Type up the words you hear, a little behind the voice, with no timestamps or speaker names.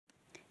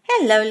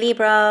Hello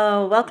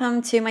Libra,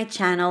 welcome to my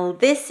channel.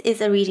 This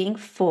is a reading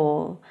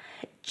for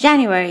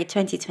January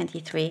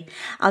 2023.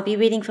 I'll be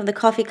reading from the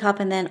coffee cup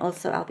and then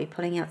also I'll be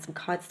pulling out some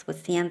cards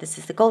towards the end. This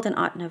is the Golden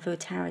Art Nouveau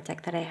Tarot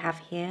deck that I have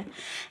here.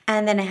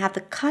 And then I have the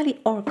Kali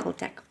Oracle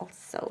deck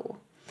also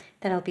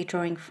that I'll be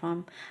drawing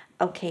from.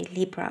 Okay,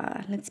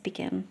 Libra, let's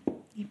begin.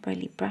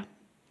 Libra.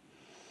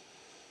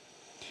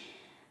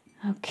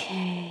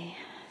 Okay.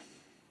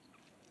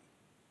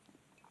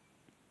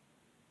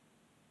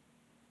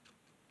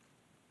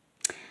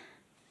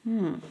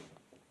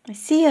 I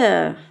see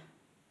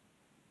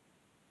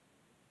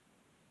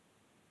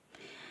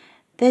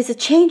there's a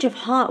change of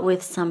heart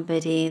with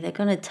somebody. They're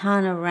going to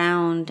turn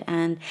around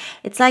and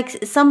it's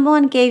like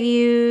someone gave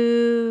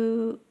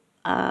you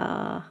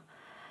like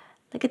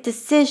a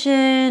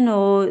decision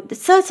or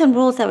certain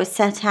rules that were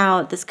set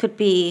out. This could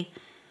be,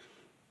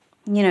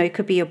 you know, it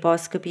could be your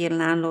boss, could be your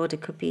landlord,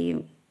 it could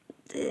be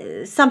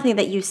something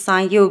that you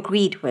signed, you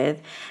agreed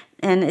with.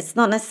 And it's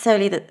not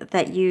necessarily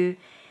that you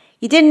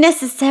didn't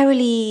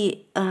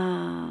necessarily,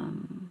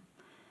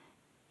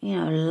 you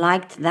know,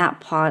 liked that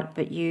part,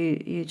 but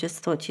you just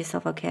thought to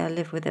yourself, okay, I'll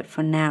live with it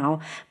for now.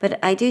 But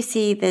I do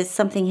see there's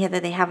something here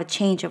that they have a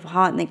change of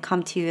heart and they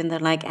come to you and they're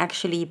like,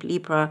 actually,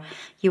 Libra,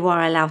 you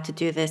are allowed to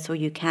do this or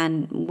you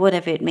can,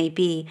 whatever it may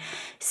be.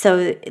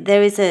 So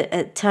there is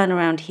a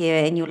turnaround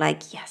here and you're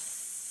like,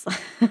 yes,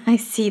 I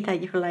see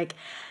that you're like,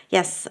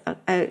 yes,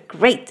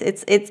 great.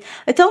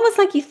 It's almost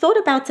like you thought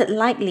about it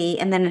lightly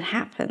and then it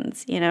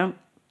happens, you know.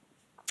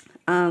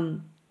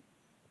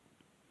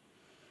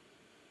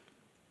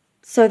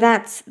 So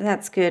that's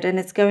good, and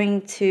it's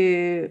going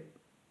to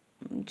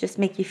just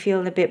make you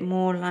feel a bit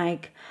more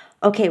like,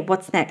 okay,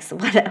 what's next?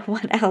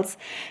 What else?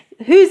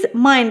 Whose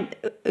mind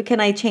can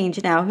I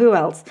change now? Who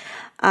else?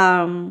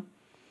 There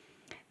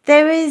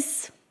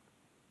is,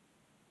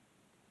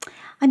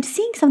 I'm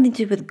seeing something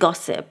to do with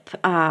gossip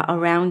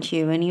around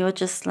you, and you're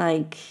just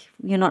like,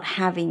 you're not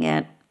having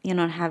it. You're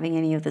not having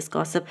any of this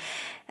gossip.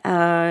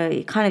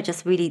 You're kind of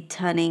just really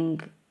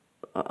turning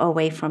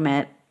away from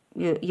it.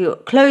 You're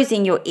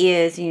closing your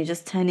ears and you're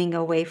just turning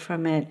away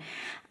from it.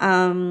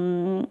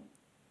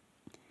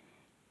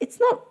 It's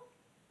not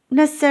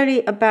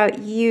necessarily about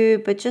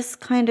you, but just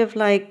kind of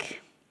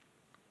like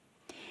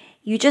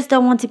you just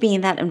don't want to be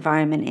in that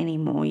environment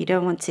anymore. You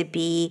don't want to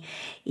be,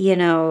 you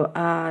know,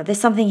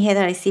 there's something here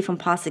that I see from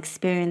past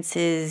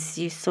experiences.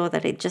 You saw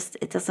that it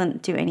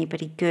doesn't do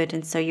anybody good.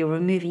 And so you're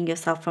removing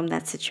yourself from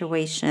that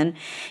situation.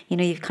 You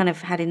know, you've kind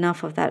of had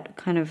enough of that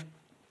kind of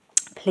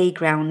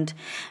playground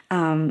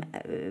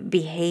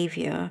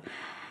behavior.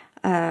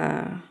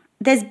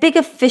 There's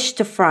bigger fish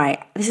to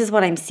fry. This is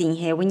what I'm seeing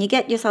here. When you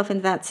get yourself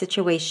in that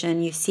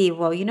situation, you see,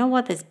 well, you know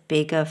what? There's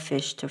bigger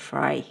fish to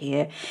fry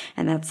here.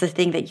 And that's the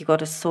thing that you got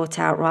to sort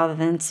out rather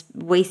than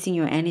wasting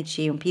your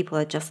energy on people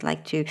that just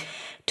like to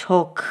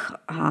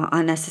talk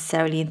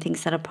unnecessarily and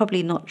things that are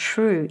probably not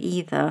true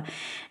either.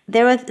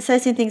 There are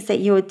certain things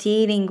that you're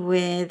dealing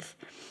with.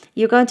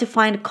 You're going to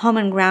find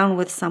common ground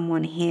with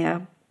someone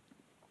here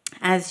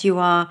as you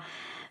are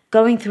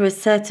going through a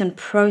certain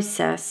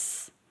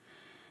process.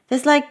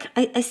 There's like,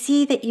 I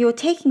see that you're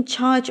taking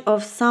charge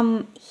of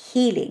some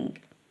healing.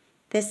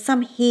 There's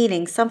some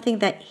healing, something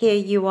that here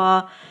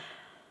you're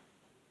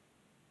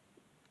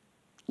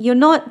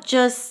not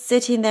just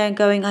sitting there and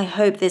going, I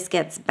hope this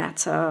gets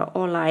better,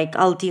 or like,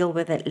 I'll deal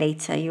with it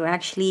later. You're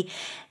actually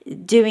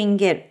doing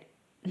it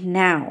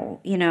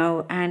now, you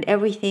know, and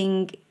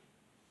everything.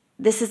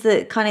 This is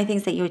the kind of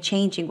things that you're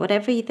changing.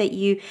 Whatever it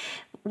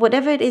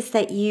is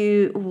that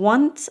you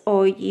want,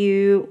 or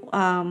you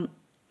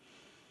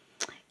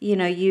you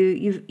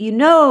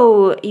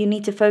know you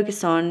need to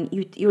focus on,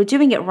 you're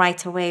doing it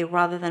right away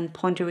rather than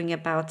pondering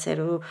about it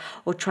or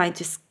trying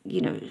to,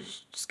 you know,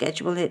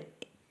 schedule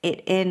it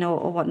in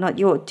or whatnot.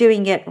 You're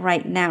doing it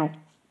right now.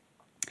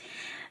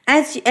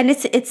 And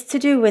it's to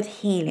do with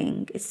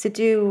healing. It's to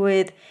do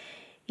with,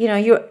 you know,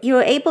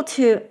 you're able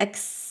to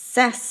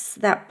access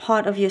that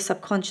part of your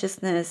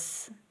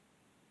subconsciousness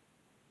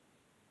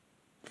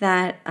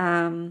that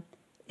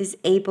is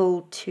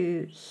able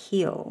to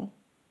heal,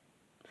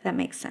 if that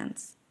makes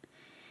sense.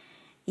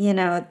 You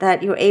know,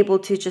 that you're able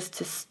to just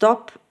to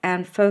stop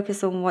and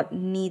focus on what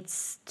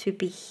needs to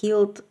be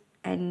healed,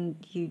 and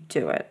you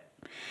do it.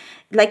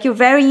 Like you're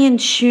very in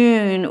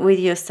tune with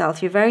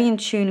yourself. You're very in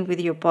tune with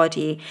your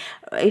body.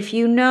 If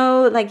you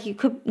know, like you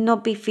could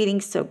not be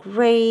feeling so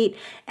great,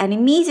 and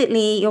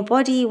immediately your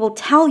body will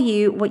tell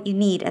you what you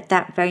need at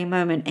that very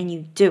moment, and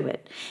you do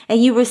it.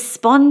 And you're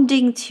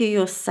responding to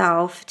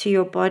yourself, to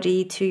your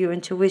body, to your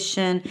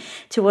intuition,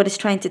 to what it's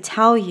trying to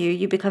tell you.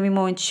 You're becoming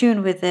more in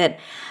tune with it.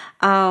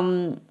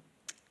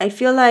 I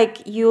feel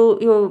like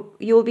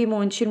you'll be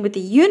more in tune with the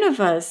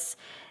universe,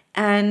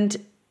 and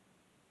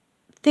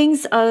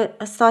things are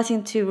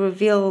starting to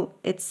reveal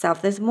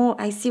itself. There's more,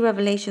 I see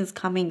revelations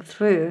coming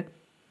through,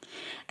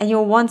 and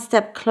you're one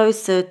step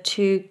closer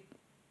to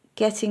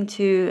getting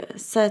to a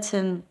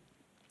certain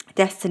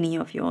destiny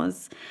of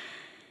yours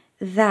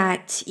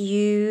that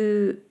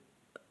you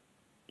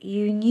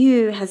you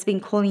knew has been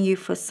calling you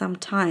for some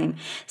time.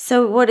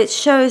 So what it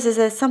shows is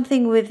there's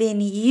something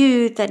within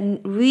you that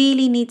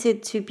really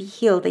needed to be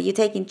healed, that you're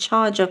taking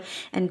charge of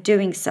and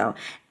doing so.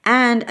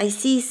 And I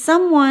see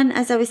someone,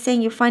 as I was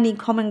saying, you're finding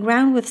common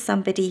ground with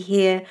somebody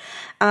here.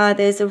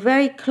 There's a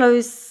very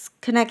close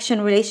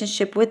connection,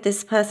 relationship with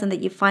this person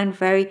that you find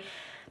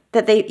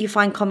you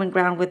find common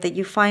ground with, that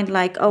you find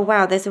like, oh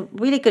wow, there's a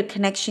really good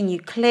connection, you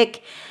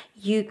click,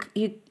 you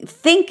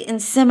think in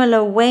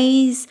similar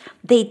ways,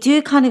 they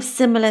do kind of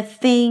similar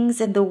things,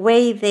 and the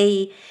way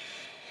they,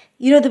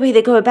 the way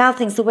they go about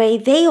things, the way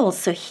they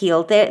also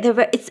heal,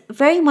 it's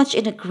very much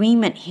in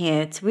agreement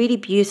here. It's really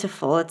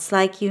beautiful. It's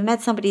like you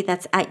met somebody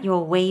that's at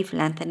your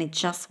wavelength and it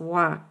just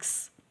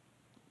works.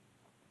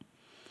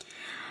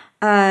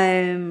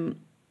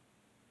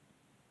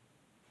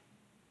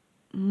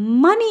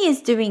 Money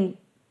is doing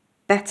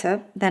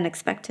better than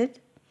expected,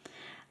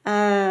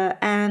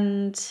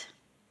 and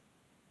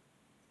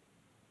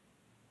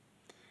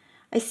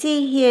I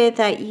see here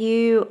that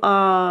you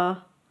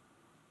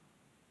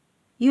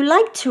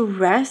like to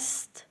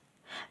rest,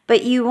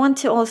 but you want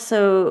to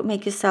also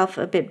make yourself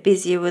a bit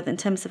busier in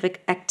terms of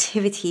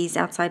activities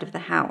outside of the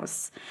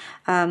house.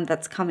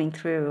 That's coming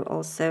through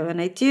also.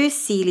 And I do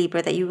see,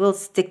 Libra, that you will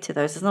stick to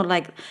those. It's not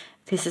like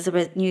this is a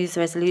New Year's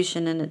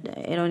resolution and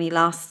it only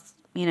lasts,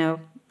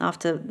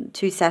 after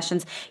 2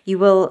 sessions. You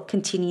will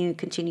continue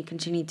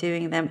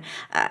doing them.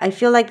 I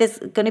feel like there's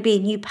going to be a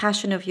new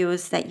passion of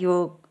yours that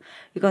you're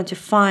going to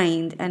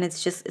find, and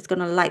it's going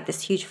to light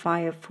this huge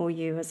fire for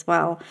you as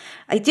well.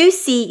 I do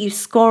see you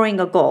scoring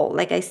a goal.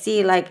 Like I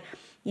see, like,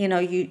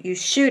 you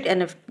shoot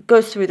and it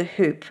goes through the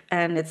hoop,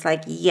 and it's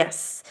like,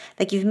 yes,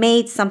 like you've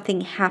made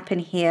something happen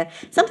here,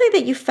 something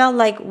that you felt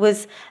like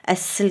was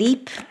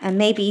asleep, and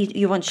maybe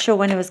you weren't sure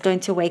when it was going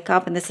to wake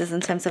up, and this is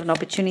in terms of an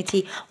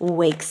opportunity,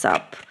 wakes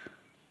up.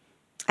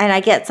 And I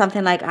get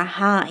something like,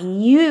 aha, I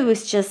knew it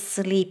was just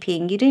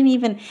sleeping. You didn't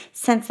even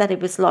sense that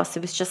it was lost. It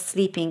was just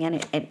sleeping,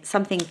 and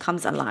something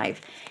comes alive.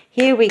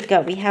 Here we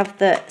go. We have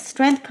the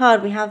Strength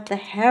card. We have the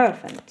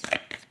Hierophant.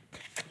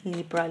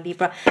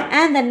 Libra.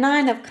 And the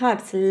 9 of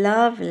Cups.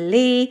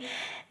 Lovely.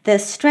 The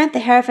Strength, the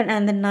Hierophant,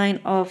 and the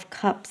 9 of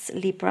Cups,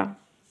 Libra.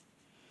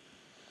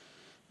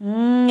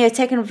 You're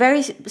taking a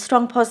very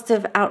strong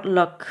positive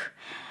outlook,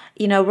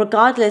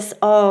 regardless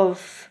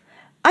of...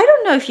 I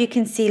don't know if you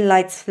can see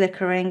lights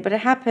flickering, but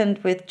it happened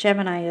with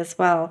Gemini as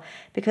well,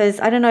 because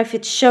I don't know if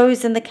it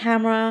shows in the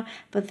camera,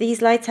 but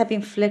these lights have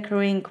been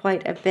flickering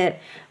quite a bit,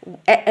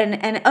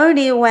 and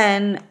only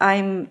when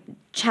I'm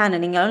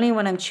channeling, only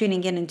when I'm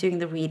tuning in and doing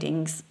the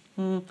readings.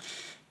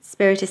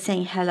 Spirit is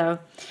saying hello.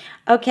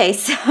 Okay,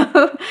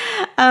 so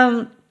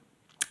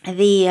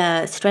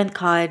the Strength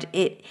card,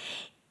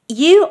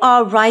 you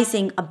are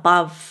rising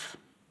above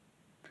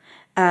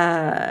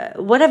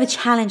whatever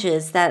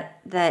challenges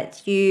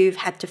that you've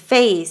had to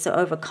face or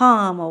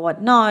overcome or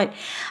whatnot.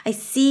 I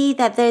see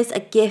that there's a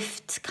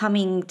gift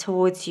coming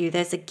towards you.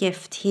 There's a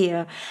gift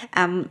here,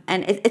 and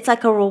it's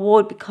like a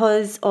reward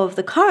because of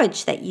the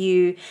courage that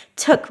you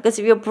took, because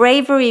of your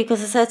bravery,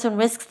 because of certain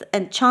risks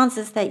and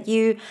chances that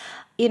you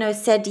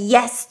said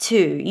yes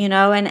to,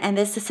 and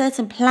there's a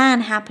certain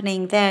plan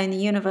happening there in the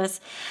universe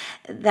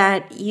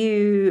that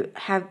you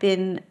have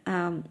been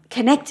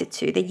connected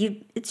to,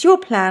 it's your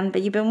plan,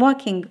 but you've been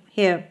working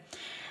here.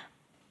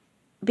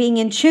 Being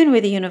in tune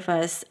with the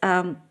universe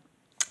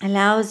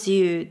allows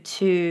you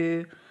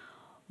to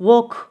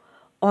walk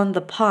on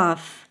the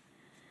path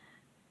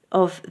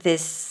of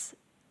this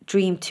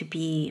dream to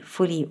be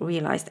fully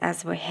realized,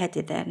 as we're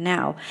headed there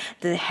now.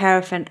 The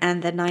Hierophant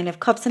and the 9 of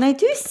Cups. And I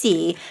do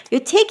see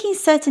you're taking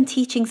certain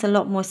teachings a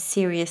lot more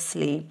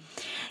seriously,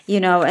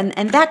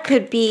 and that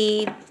could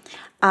be...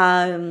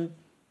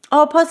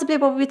 or possibly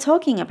what we're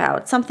talking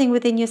about. Something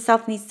within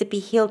yourself needs to be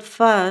healed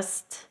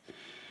first.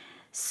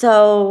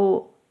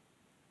 So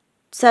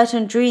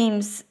certain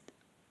dreams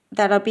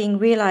that are being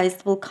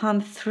realized will come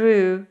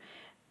through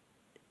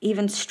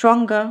even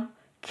stronger,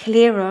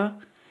 clearer,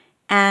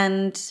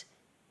 and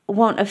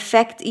won't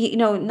affect,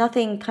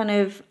 nothing kind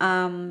of,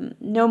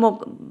 no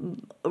more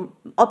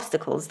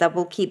obstacles that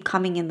will keep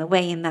coming in the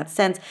way in that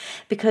sense,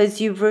 because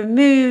you've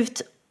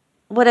removed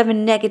whatever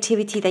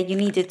negativity that you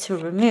needed to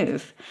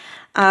remove.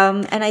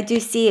 And I do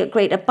see a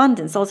great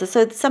abundance also.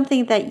 So it's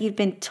something that you've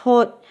been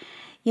taught,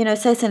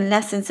 certain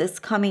lessons is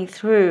coming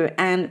through.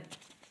 And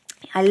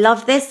I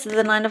love this,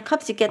 the 9 of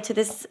Cups. You get to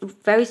this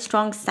very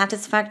strong,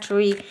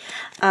 satisfactory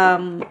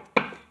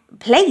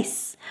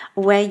place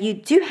where you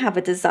do have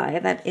a desire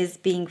that is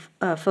being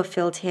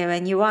fulfilled here.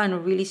 And you are in a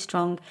really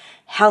strong,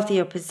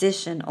 healthier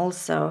position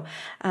also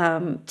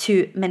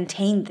to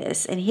maintain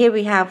this. And here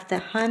we have the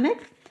Hermit.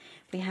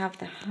 We have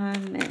the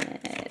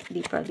Hermit,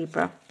 Libra,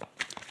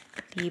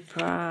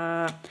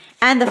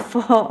 and the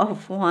 4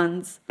 of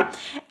Wands.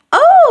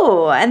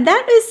 Oh, and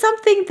that is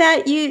something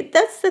that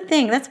that's the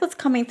thing, that's what's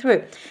coming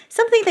through.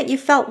 Something that you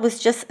felt was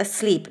just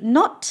asleep,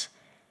 not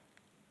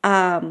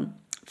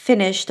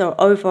finished or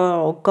over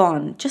or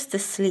gone, just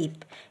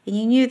asleep. And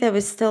you knew there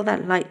was still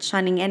that light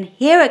shining. And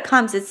here it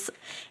comes.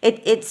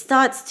 It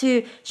starts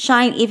to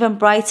shine even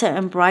brighter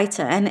and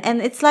brighter.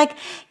 And it's like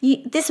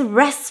this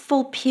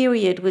restful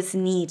period was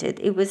needed.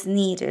 It was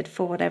needed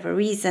for whatever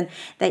reason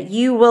that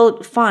you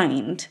will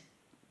find.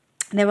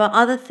 There are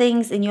other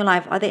things in your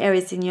life, other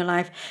areas in your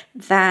life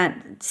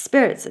that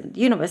spirits and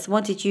universe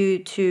wanted you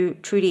to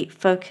truly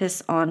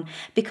focus on,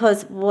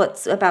 because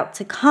what's about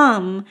to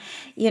come,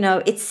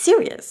 it's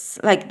serious.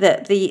 Like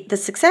the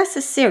success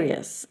is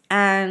serious,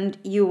 and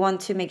you want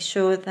to make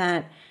sure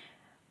that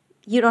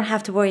you don't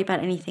have to worry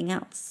about anything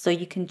else. So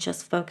you can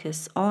just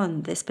focus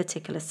on this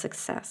particular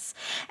success.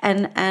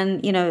 And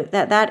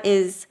that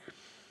is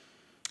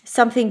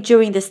something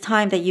during this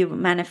time that you're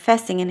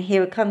manifesting. And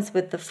here it comes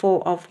with the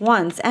Four of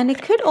Wands. And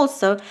it could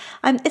also,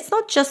 it's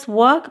not just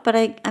work, but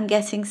I'm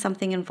guessing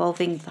something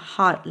involving the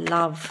heart,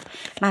 love,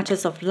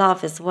 matters of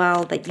love as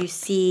well, that you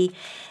see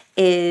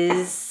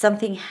is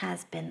something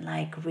has been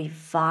like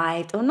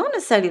revived, or not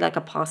necessarily like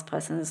a past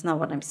person. That's not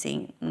what I'm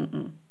seeing.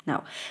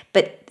 No,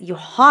 but your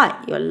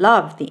heart, your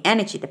love, the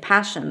energy, the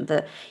passion,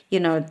 the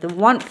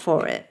want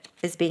for it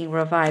is being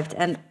revived.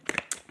 And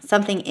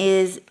something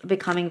is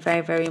becoming very,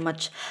 very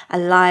much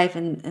alive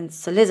and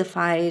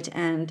solidified,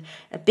 and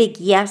a big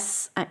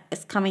yes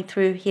is coming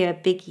through here, a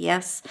big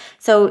yes.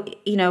 So,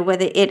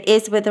 whether it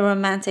is with a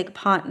romantic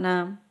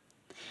partner,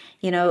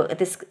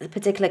 this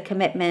particular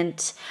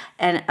commitment,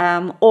 and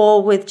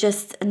or with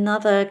just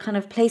another kind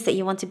of place that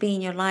you want to be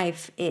in your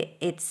life,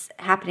 it's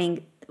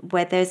happening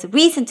where there's a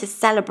reason to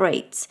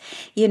celebrate,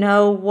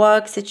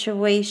 work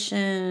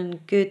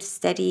situation, good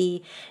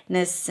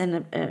steadiness,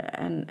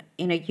 and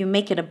you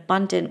make it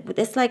abundant.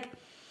 It's like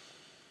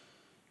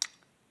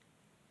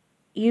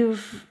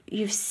you've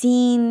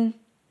seen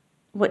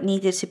what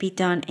needed to be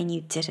done and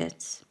you did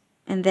it,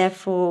 and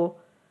therefore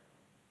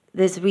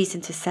there's reason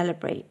to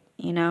celebrate.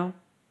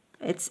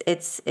 It's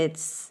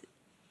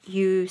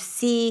you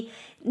see,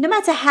 no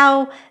matter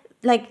how,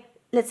 like,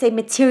 let's say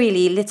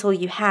materially little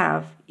you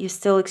have, you're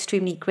still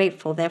extremely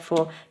grateful.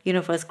 Therefore,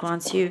 universe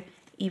grants you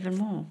even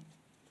more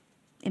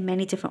in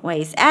many different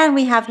ways. And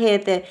we have here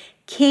the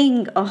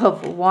King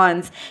of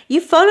Wands. You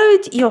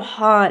followed your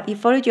heart, you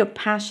followed your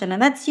passion,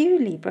 and that's you,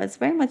 Libra. It's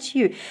very much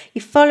you.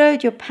 You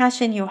followed your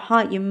passion, your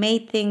heart. You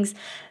made things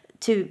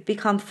to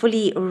become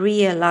fully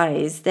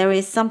realized. There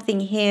is something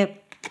here,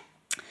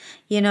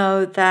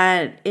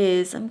 that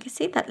is, I'm going to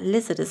say that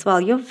lizard as well.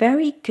 You're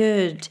very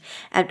good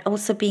at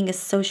also being a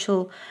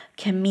social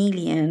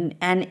chameleon,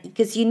 and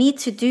because you need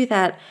to do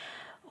that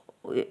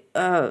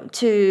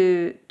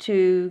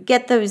to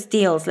get those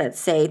deals, let's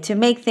say, to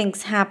make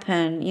things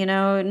happen,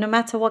 no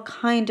matter what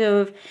kind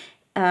of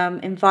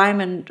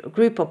environment,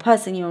 group or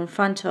person you're in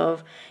front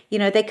of.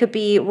 They could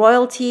be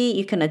royalty,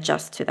 you can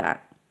adjust to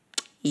that.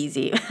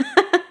 Easy.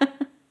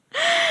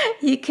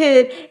 You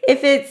could,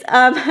 if it's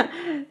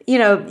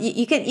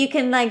you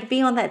can like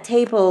be on that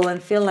table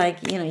and feel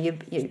like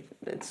you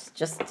it's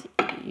just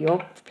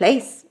your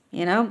place,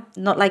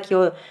 not like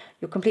you're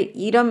complete.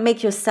 You don't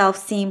make yourself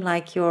seem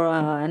like you're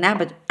an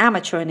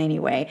amateur in any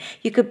way.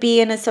 You could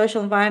be in a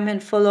social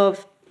environment full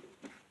of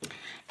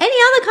any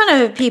other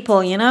kind of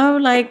people,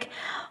 like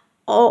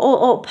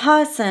or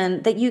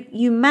person that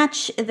you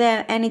match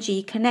their energy,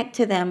 you connect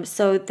to them,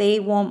 so they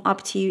warm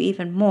up to you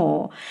even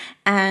more,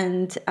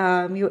 and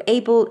you're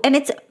able. And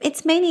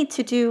it's mainly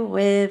to do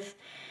with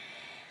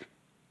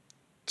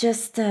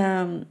just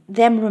them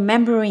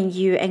remembering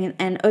you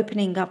and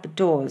opening up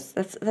doors.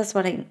 That's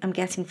what I'm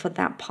getting for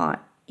that part,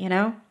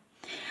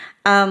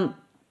 And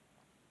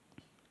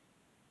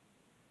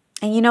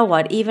you know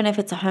what? Even if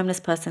it's a homeless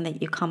person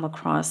that you come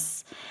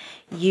across,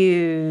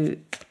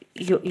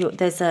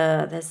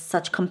 there's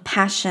such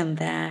compassion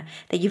there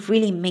that you've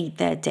really made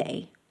their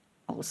day.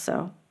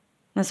 Also,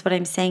 that's what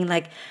I'm saying.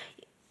 Like,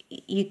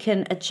 you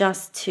can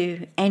adjust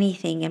to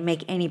anything and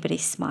make anybody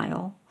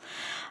smile.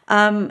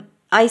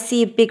 I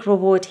see a big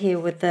reward here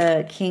with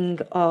the King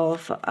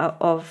of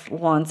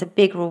Wands, a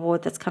big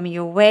reward that's coming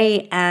your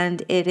way,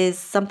 and it is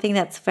something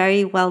that's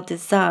very well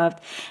deserved,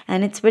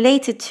 and it's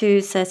related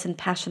to certain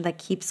passion that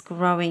keeps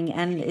growing.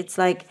 And it's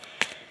like,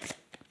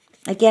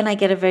 again, I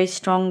get a very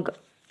strong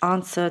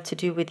answer to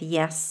do with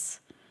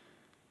yes.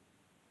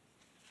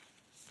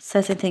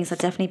 Certain things are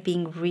definitely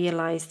being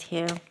realized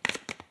here.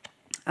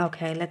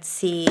 Okay, let's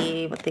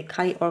see what the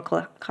Kali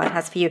Oracle card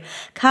has for you.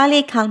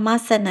 Kali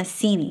Kalmasa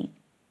Nasini.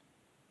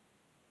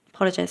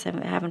 Apologize if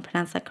I haven't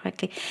pronounced that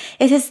correctly.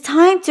 It is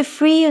time to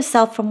free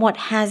yourself from what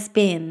has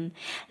been.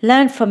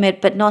 Learn from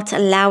it, but not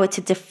allow it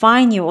to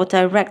define you or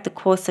direct the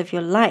course of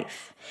your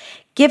life.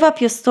 Give up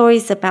your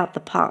stories about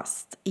the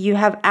past. You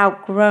have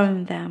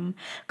outgrown them.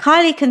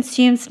 Kali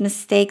consumes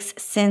mistakes,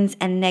 sins,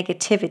 and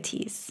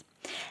negativities.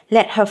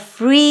 Let her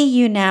free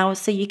you now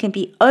so you can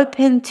be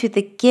open to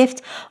the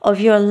gift of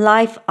your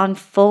life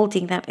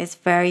unfolding. That is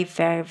very,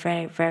 very,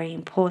 very, very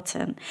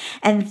important.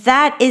 And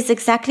that is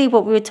exactly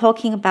what we were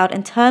talking about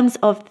in terms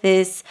of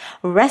this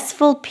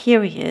restful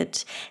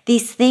period.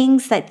 These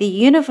things that the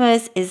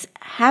universe is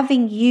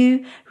having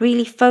you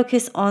really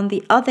focus on,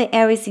 the other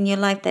areas in your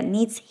life that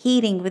needs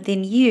healing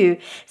within you,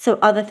 so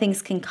other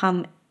things can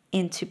come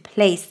into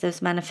place,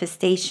 those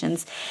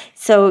manifestations,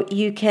 so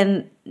you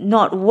can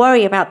not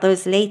worry about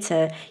those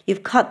later.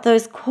 You've cut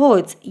those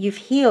cords, you've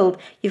healed,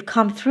 you've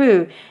come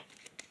through,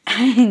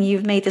 and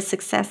you've made a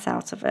success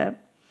out of it.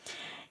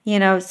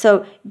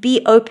 So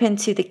be open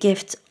to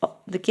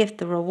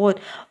the reward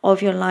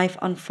of your life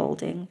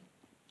unfolding.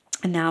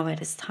 And now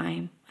it is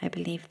time. I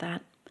believe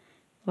that.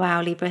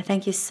 Wow, Libra,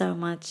 thank you so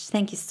much.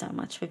 Thank you so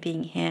much for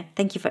being here.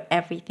 Thank you for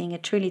everything. I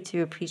truly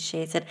do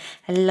appreciate it.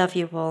 I love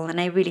you all,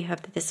 and I really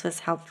hope that this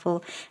was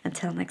helpful.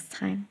 Until next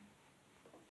time.